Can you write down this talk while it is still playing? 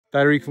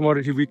Dairy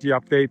Commodity Weekly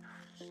Update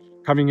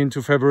coming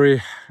into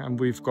February, and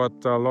we've got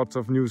lots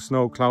of new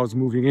snow clouds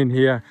moving in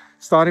here.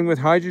 Starting with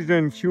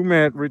hydrogen,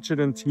 QMed, Richard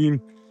and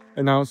team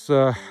announced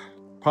a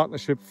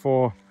partnership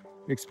for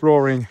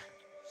exploring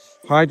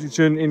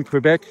hydrogen in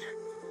Quebec.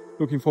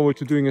 Looking forward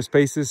to doing a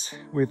spaces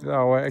with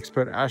our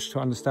expert Ash to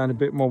understand a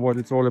bit more what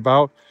it's all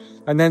about.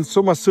 And then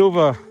Summa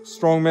Silver,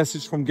 strong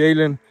message from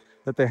Galen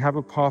that they have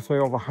a pathway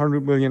of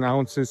 100 million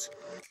ounces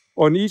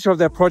on each of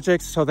their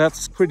projects. So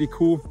that's pretty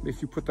cool.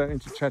 If you put that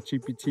into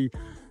ChatGPT,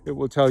 it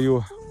will tell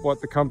you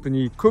what the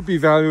company could be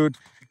valued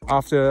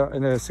after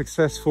a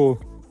successful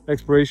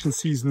exploration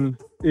season,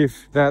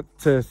 if that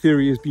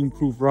theory is being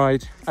proved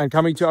right. And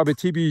coming to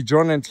Abitibi,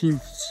 John and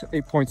team's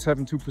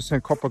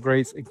 8.72% copper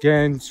grades.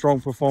 Again, strong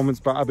performance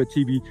by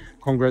Abitibi.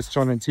 Congrats,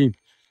 John and team.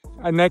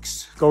 And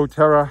next, Gold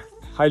Terra.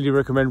 Highly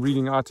recommend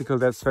reading an article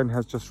that Sven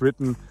has just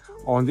written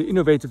on the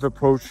innovative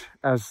approach,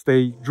 as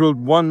they drilled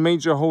one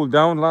major hole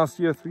down last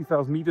year,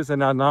 3,000 meters,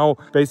 and are now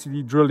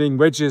basically drilling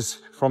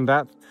wedges from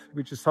that,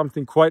 which is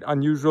something quite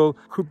unusual.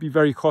 Could be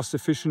very cost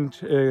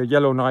efficient.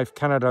 Yellowknife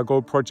Canada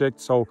gold project.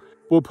 So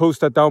we'll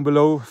post that down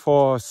below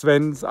for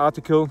Sven's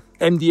article.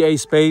 MDA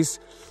Space,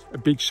 a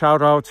big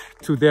shout out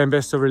to their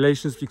investor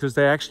relations, because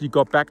they actually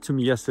got back to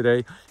me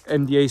yesterday.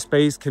 MDA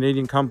Space,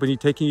 Canadian company,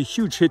 taking a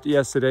huge hit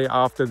yesterday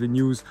after the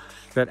news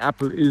that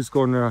Apple is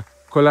going to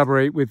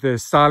collaborate with the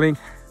Starling.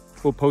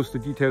 We'll post the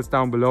details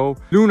down below.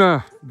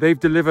 Lunar, they've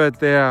delivered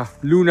their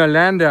lunar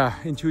lander,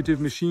 Intuitive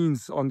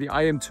Machines, on the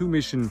IM-2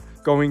 mission,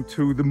 going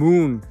to the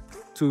moon,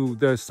 to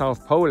the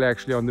South Pole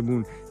actually on the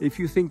moon. If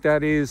you think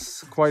that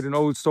is quite an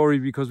old story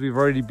because we've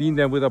already been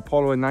there with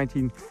Apollo in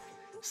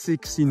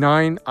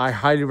 1969, I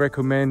highly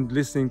recommend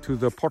listening to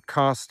the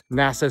podcast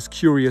NASA's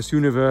Curious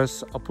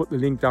Universe. I'll put the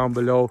link down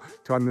below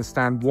to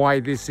understand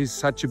why this is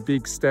such a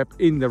big step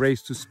in the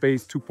race to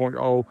space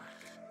 2.0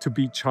 to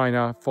beat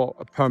China for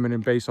a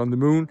permanent base on the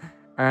moon.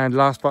 And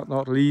last but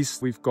not least,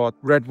 we've got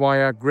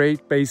Redwire,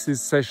 great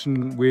basis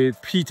session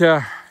with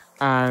Peter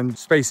and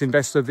Space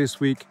Investor this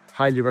week.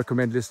 Highly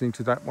recommend listening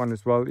to that one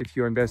as well if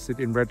you're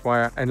invested in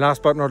Redwire. And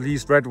last but not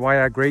least,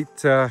 Redwire, great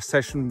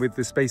session with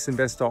the Space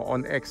Investor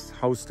on X,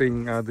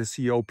 hosting the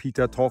CEO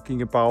Peter,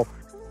 talking about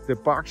the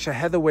Berkshire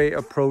Hathaway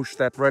approach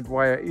that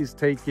Redwire is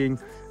taking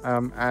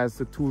as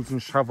the tools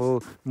and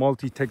shovel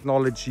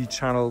multi-technology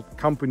channel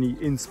company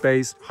in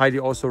space. Highly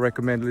also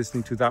recommend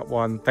listening to that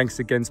one. Thanks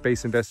again,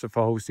 Space Investor,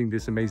 for hosting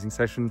this amazing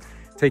session.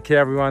 Take care,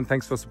 everyone.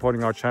 Thanks for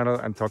supporting our channel,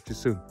 and talk to you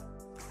soon.